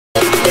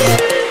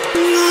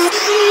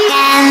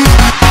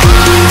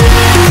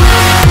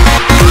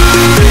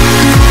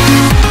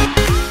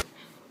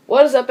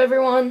up,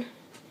 everyone?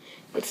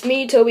 It's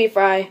me, Toby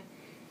Fry,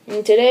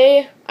 and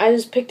today I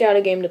just picked out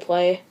a game to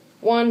play.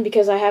 One,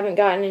 because I haven't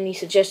gotten any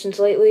suggestions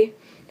lately,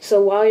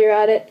 so while you're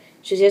at it,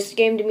 suggest a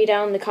game to me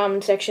down in the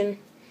comment section.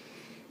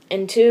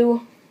 And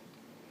two,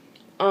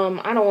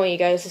 I don't want you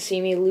guys to see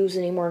me lose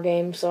any more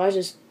games, so I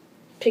just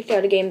picked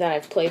out a game that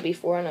I've played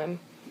before and I'm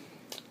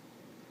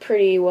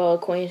pretty well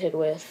acquainted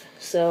with.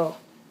 So,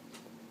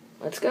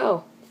 let's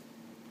go.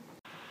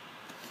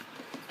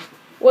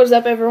 What's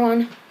up,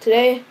 everyone?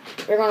 Today,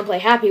 we're going to play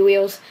Happy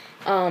Wheels.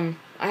 I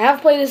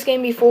have played this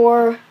game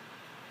before.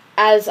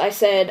 As I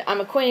said, I'm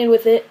acquainted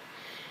with it.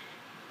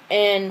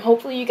 And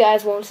hopefully you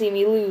guys won't see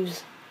me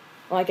lose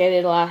like I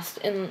did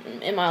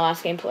in my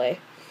last gameplay.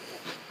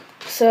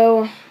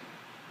 So,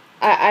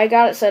 I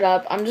got it set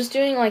up. I'm just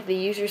doing like the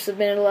user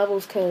submitted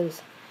levels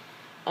because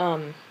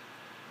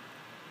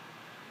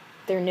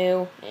they're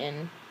new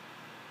and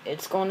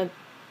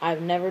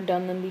I've never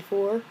done them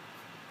before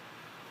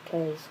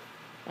because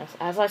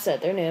as I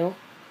said, they're new.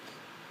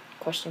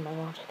 Question my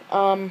logic.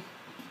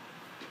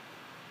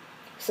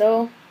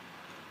 So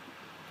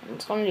I'm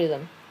just gonna do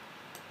them.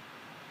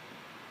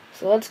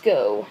 So let's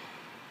go.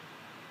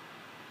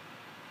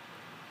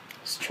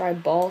 Let's try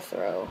ball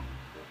throw.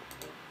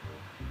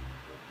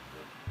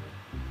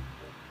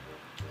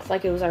 Looks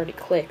like it was already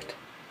clicked.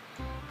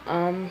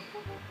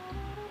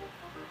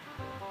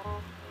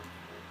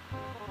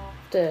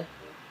 To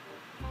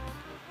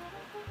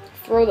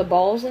throw the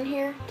balls in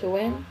here to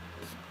win.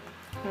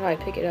 How do I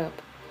pick it up?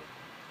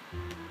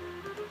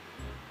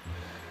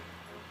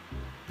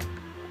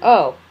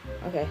 Oh,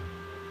 okay.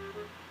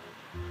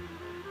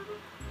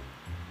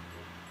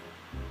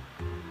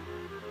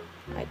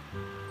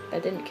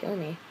 That didn't kill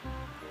me,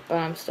 but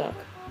I'm stuck.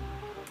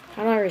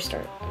 How do I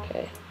restart?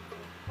 Okay.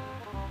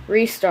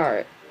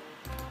 Restart.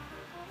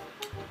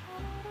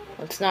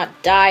 Let's not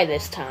die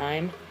this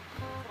time.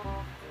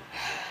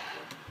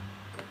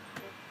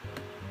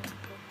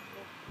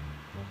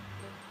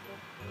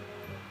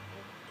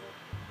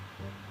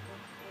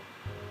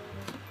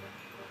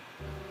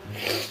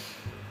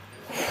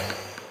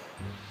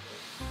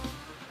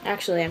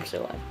 Actually, I'm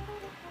still alive.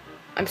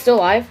 I'm still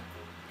alive?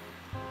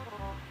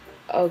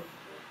 Oh.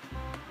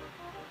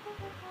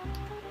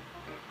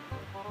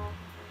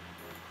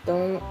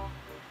 Don't.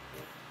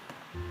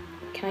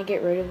 Can I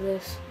get rid of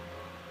this?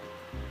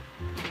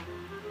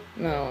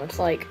 No, it's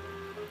like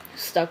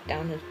stuck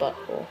down his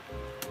butthole.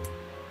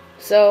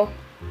 So,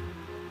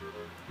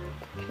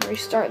 I can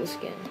restart this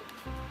again.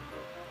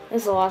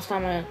 This is the last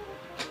time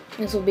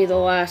this will be the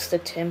last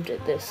attempt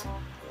at this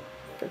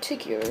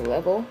particular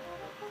level.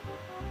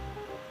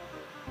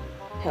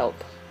 Help.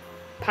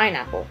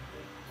 Pineapple.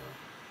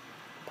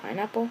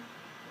 Pineapple?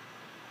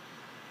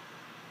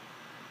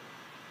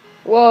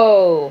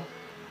 Whoa.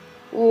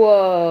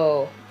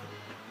 Whoa.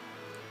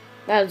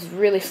 That's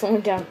really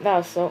slowing down.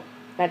 That's so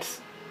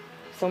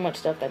much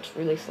stuff that's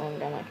really slowing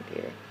down my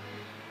computer.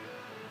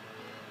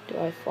 Do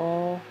I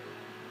fall?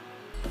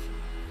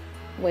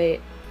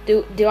 Wait.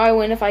 Do I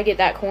win if I get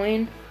that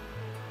coin?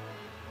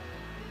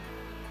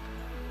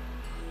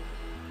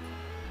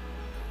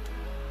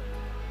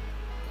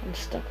 I'm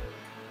stuck.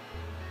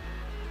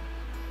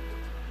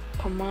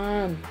 Come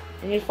on.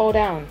 I need to fall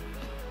down.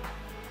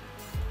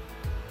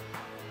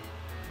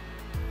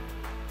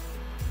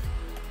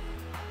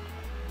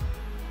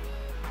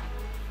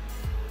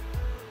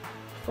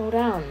 Fall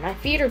down. My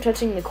feet are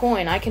touching the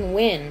coin. I can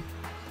win.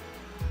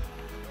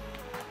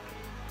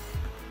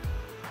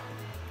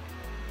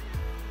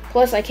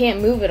 Plus, I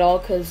can't move at all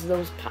because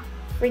those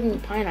freaking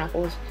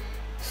pineapples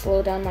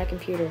slow down my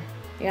computer.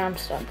 Yeah, I'm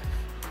stuck.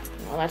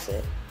 Well, that's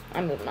it.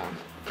 I'm moving on.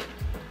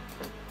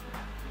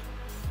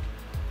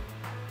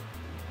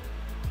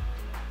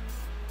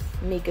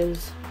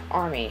 Mika's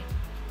Army.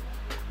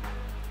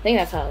 I think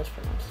that's how it's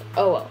pronounced.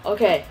 Oh well,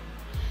 okay.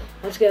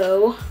 Let's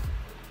go.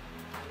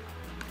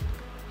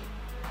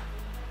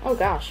 Oh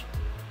gosh.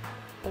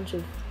 Bunch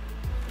of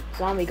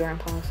zombie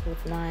grandpas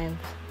with knives.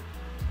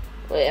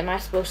 Wait, am I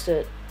supposed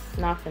to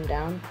knock them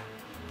down?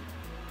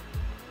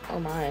 Oh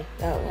my,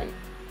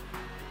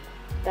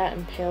 that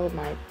impaled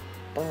my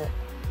butt.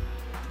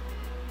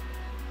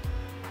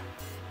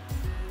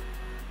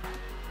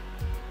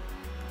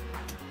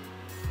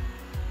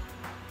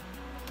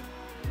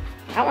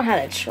 That one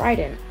had a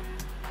trident.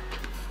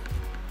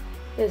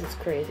 This is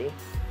crazy.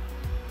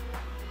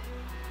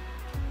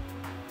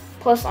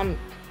 Plus, I'm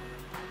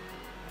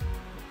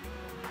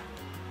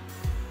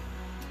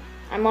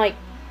like,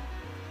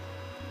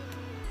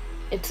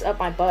 it's up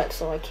my butt,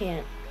 so I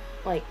can't,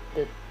 like,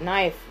 the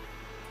knife,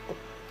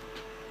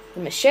 the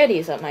machete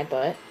is up my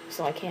butt,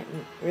 so I can't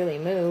really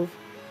move.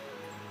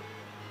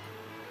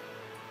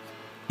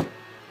 There's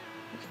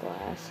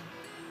glass.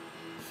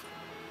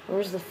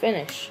 Where's the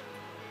finish?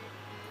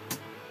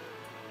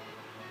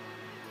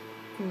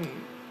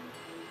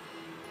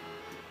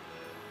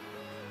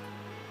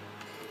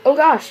 Oh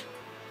gosh!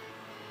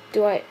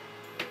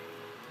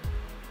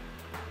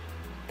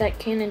 That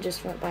cannon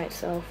just went by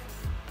itself.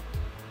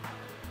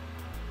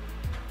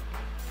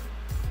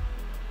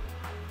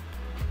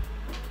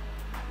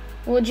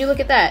 Would you look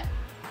at that?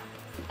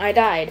 I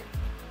died.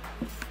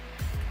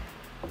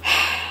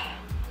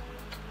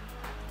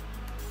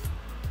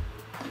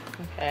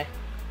 Okay.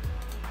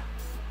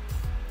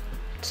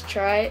 Let's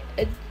try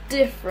a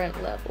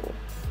different level.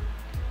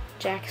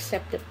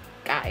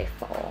 Jacksepticeye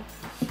fall.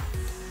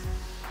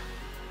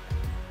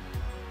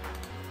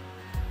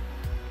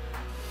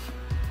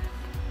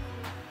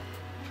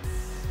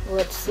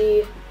 Let's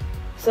see.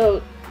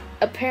 So,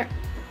 what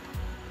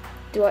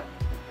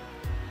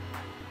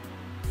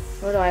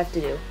do I have to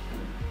do?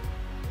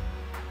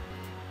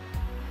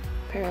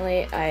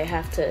 Apparently, I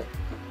have to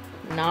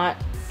not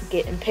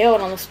get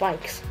impaled on the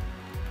spikes.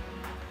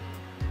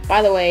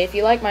 By the way, if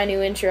you like my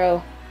new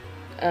intro,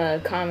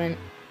 comment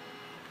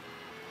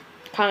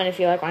if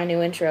you like my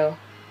new intro,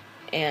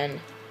 and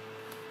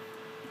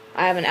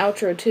I have an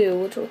outro too,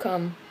 which will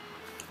come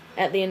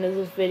at the end of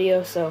this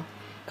video, so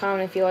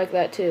comment if you like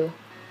that too.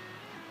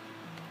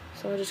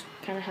 So I just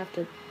kind of have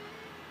to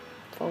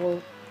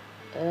follow,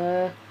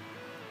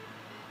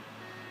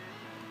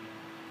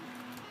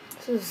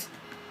 this is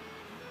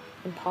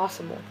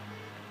impossible.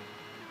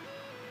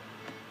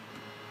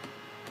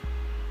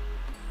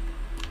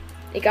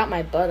 It got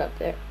my butt up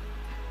there.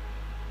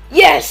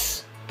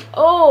 Yes!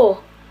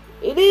 Oh!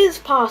 It is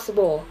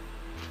possible!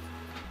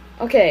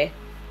 Okay.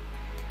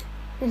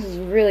 This is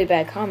really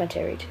bad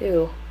commentary,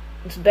 too.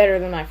 It's better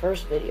than my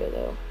first video,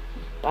 though.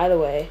 By the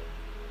way,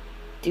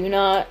 do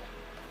not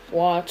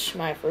watch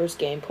my first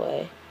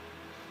gameplay.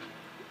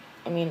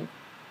 I mean,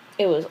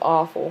 it was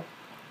awful.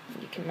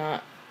 You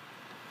cannot.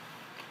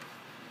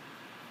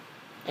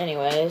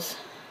 Anyways,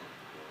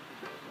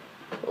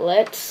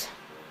 let's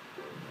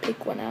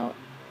pick one out.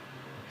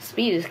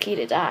 Speed is key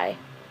to die.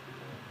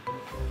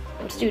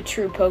 Let's do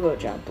true pogo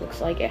jump. Looks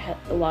like a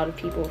lot of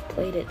people have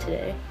played it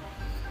today.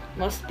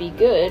 Must be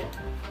good.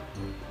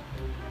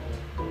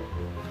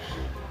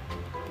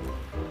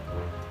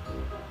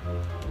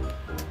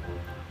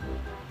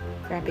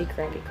 Crappy,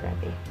 crappy,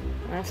 crappy.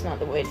 That's not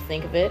the way to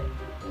think of it.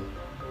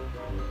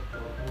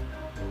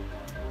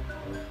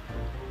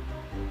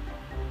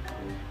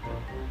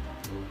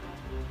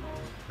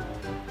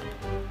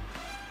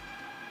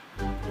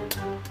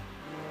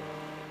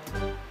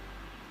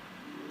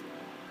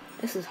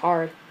 This is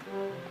hard.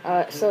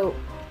 So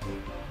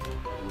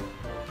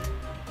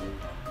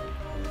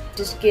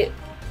just get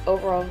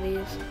over all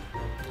these.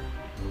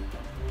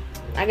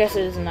 I guess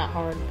it isn't that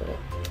hard, but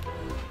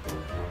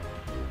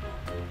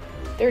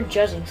their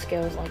judging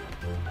scale is like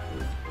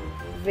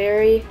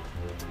very,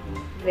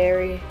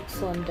 very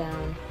slimmed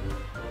down.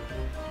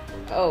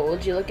 Oh,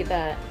 would you look at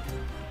that?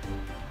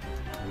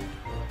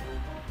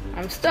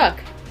 I'm stuck.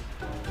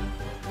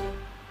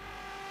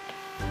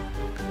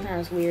 That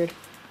was weird.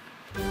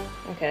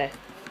 Okay.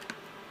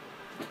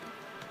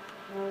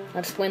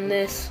 Let's win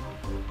this.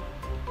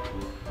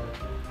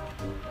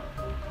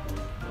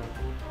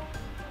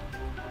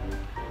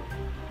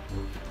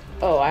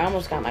 Oh, I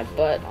almost got my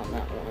butt on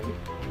that one.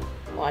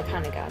 Well, I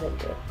kind of got it,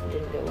 but it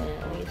didn't go in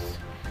at least.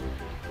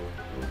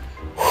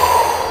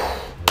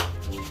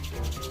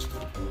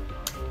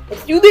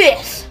 Let's do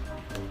this!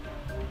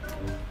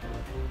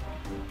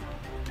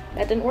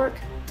 That didn't work.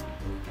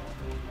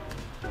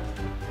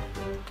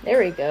 There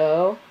we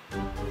go.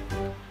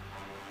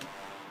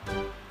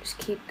 Just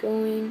keep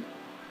going.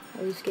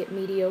 At least get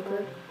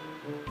mediocre.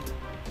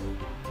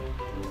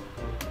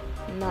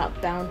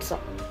 Not bounce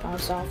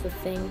off the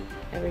thing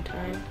every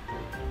time.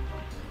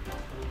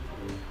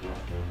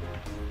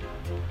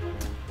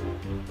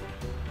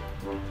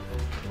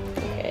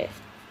 Okay.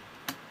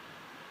 I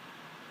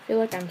feel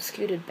like I'm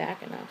scooted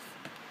back enough.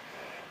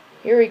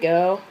 Here we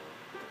go.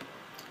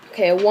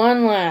 Okay,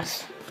 one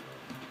last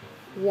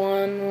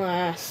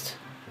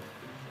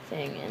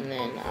thing, and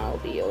then I'll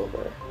be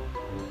over.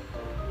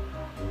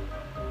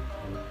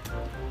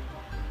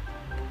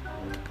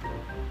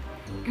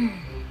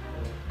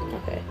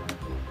 Okay.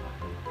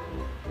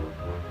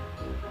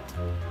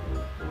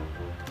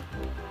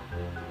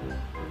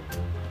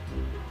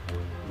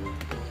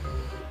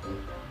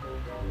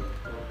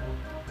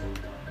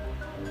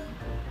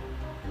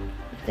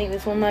 I think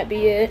this one might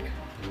be it.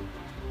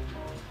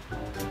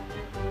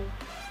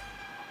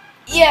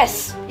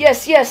 Yes!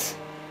 Yes, yes!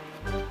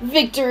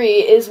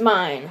 Victory is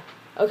mine.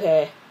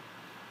 Okay.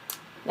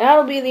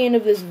 That'll be the end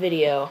of this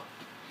video.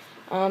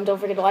 Don't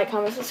forget to like,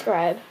 comment,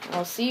 subscribe.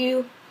 I'll see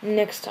you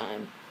next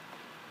time.